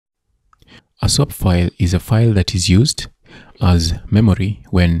swap file is a file that is used as memory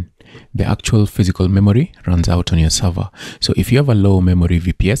when the actual physical memory runs out on your server. So if you have a low memory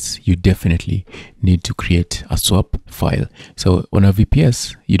VPS, you definitely need to create a swap file. So on a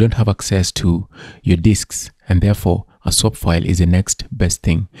VPS, you don't have access to your disks, and therefore a swap file is the next best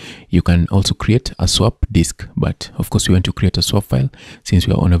thing. You can also create a swap disk, but of course we want to create a swap file since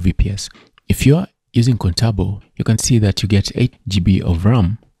we are on a VPS. If you are using Contabo, you can see that you get 8 GB of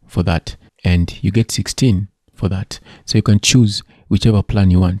RAM for that, and you get 16 for that. So you can choose whichever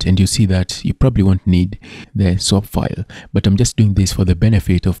plan you want, and you see that you probably won't need the swap file, but I'm just doing this for the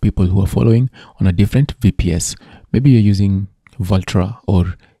benefit of people who are following on a different VPS. Maybe you're using Vultr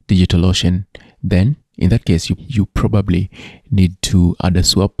or DigitalOcean, then in that case you probably need to add a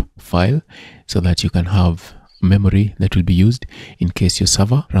swap file so that you can have memory that will be used in case your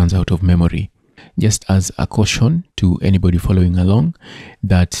server runs out of memory. Just as a caution to anybody following along,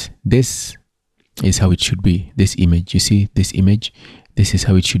 that this is how it should be. This image, you see this image, this is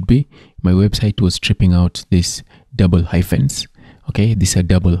how it should be. My website was stripping out these double hyphens. Okay, these are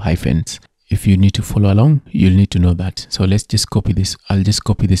double hyphens. If you need to follow along, you'll need to know that. So let's just copy this. I'll just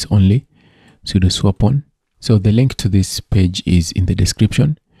copy this only, sudo swap on. So the link to this page is in the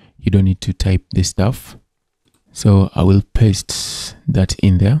description. You don't need to type this stuff. So I will paste that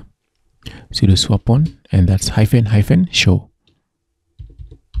in there, sudo swap on, and that's hyphen hyphen show.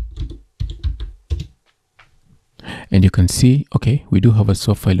 And you can see, okay, we do have a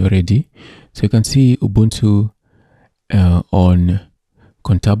swap file already. So you can see Ubuntu on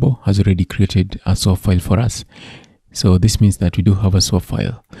Contabo has already created a swap file for us. So this means that we do have a swap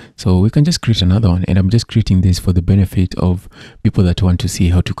file. So we can just create another one, and I'm just creating this for the benefit of people that want to see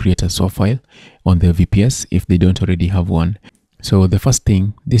how to create a swap file on their VPS if they don't already have one. So the first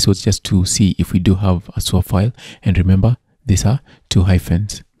thing, this was just to see if we do have a swap file, and remember, these are 2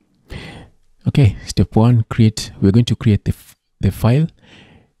 hyphens. Okay, step 1, we're going to create the file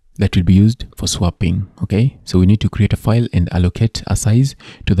that will be used for swapping. Okay, so we need to create a file and allocate a size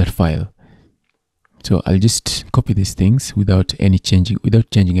to that file. So I'll just copy these things without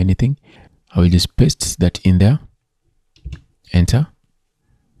changing anything. I will just paste that in there, enter.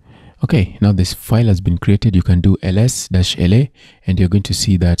 Okay, now this file has been created. You can do ls-la, and you're going to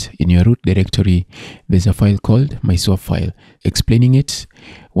see that in your root directory, there's a file called my swap file. Explaining it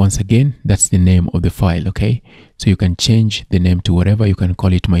once again, that's the name of the file. Okay, so you can change the name to whatever. You can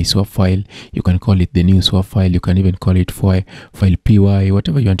call it my swap file, you can call it the new swap file, you can even call it file py,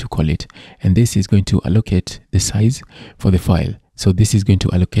 whatever you want to call it. And this is going to allocate the size for the file. So this is going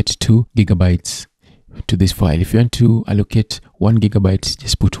to allocate 2 GB to this file. If you want to allocate 1 GB,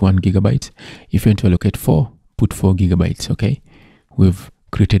 just put 1 GB. If you want to allocate 4, put 4 GB. Okay, we've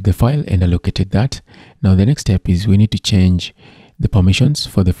created the file and allocated that. Now the next step is we need to change the permissions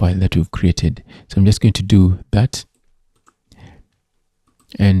for the file that we've created. So I'm just going to do that,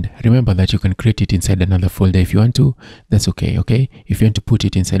 and remember that you can create it inside another folder if you want to. That's okay. Okay, if you want to put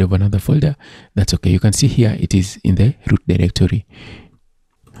it inside of another folder, that's okay. You can see here it is in the root directory.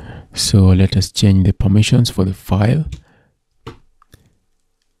 So let us change the permissions for the file,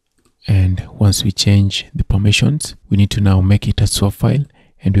 and once we change the permissions, we need to now make it a swap file,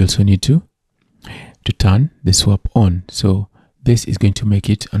 and we also need to turn the swap on. So this is going to make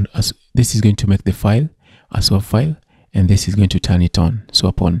it, and this is going to make the file a swap file, and this is going to turn it on,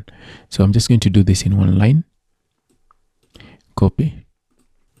 swap on. So I'm just going to do this in one line. Copy.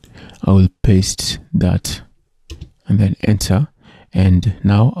 I will paste that and then enter. And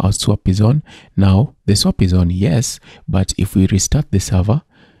now our swap is on. Now the swap is on, yes, but if we restart the server,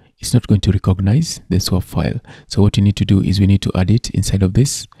 it's not going to recognize the swap file. So what we need to do is we need to add it inside of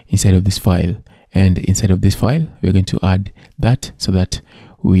this file, and inside of this file we're going to add that so that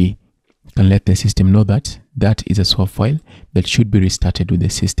we can let the system know that that is a swap file that should be restarted with the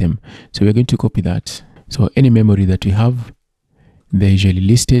system. So we're going to copy that. So any memory that we have, they're usually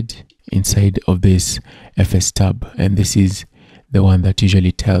listed inside of this FS tab, and this is the one that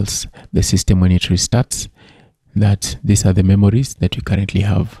usually tells the system when it restarts that these are the memories that we currently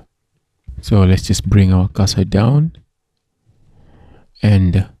have. So let's just bring our cursor down,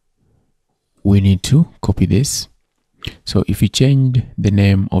 and we need to copy this. So if you changed the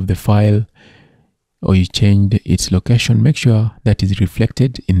name of the file or you changed its location, make sure that is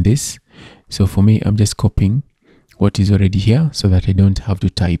reflected in this. So for me, I'm just copying what is already here so that I don't have to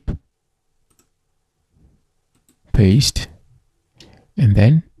type. Paste. And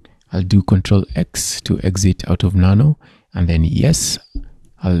then I'll do Control X to exit out of Nano, and then yes,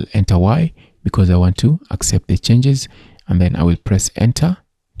 I'll enter Y because I want to accept the changes, and then I will press enter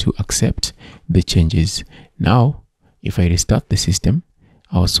to accept the changes. Now, if I restart the system,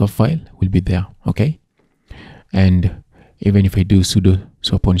 our swap file will be there. Okay, and even if I do sudo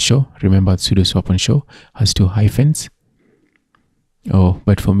swap on show, remember sudo swap on show has 2 hyphens. Oh,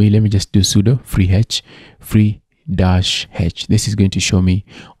 but for me, let me just do sudo free dash h. This is going to show me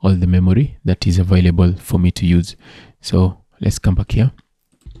all the memory that is available for me to use. So let's come back here,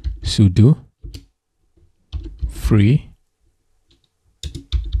 sudo free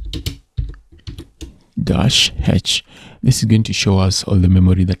dash h. This is going to show us all the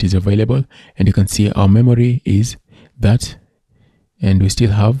memory that is available, and you can see our memory is that, and we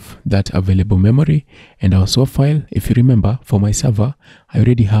still have that available memory. And our swap file, if you remember, for my server I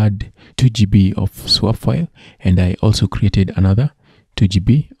already had 2 GB of swap file, and I also created another 2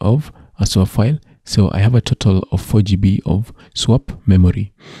 GB of a swap file, so I have a total of 4 GB of swap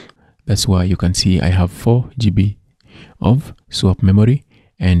memory. That's why you can see I have 4 GB of swap memory,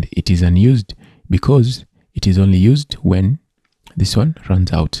 and it is unused because it is only used when this one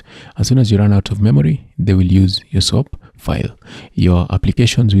runs out. As soon as you run out of memory, they will use your swap file. Your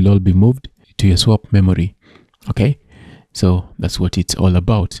applications will all be moved to your swap memory. Okay, so that's what it's all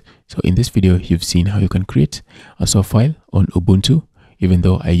about. So in this video, you've seen how you can create a swap file on Ubuntu, even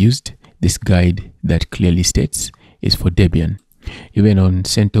though I used this guide that clearly states is for Debian. Even on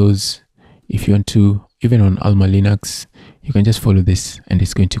CentOS, if you want to, even on Alma Linux, you can just follow this and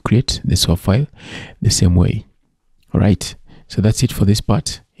it's going to create the swap file the same way. All right, so that's it for this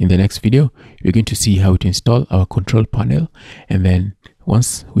part. In the next video, we're going to see how to install our control panel, and then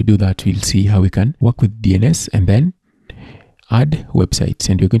once we do that, we'll see how we can work with DNS and then add websites,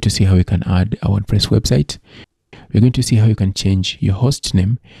 and we're going to see how we can add our WordPress website. We're going to see how you can change your host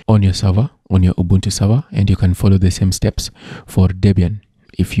name on your server, on your Ubuntu server, and you can follow the same steps for Debian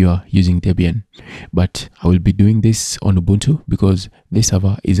if you are using Debian. But I will be doing this on Ubuntu because this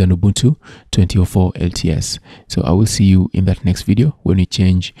server is an Ubuntu 2004 LTS. So I will see you in that next video when we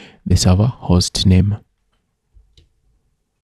change the server host name.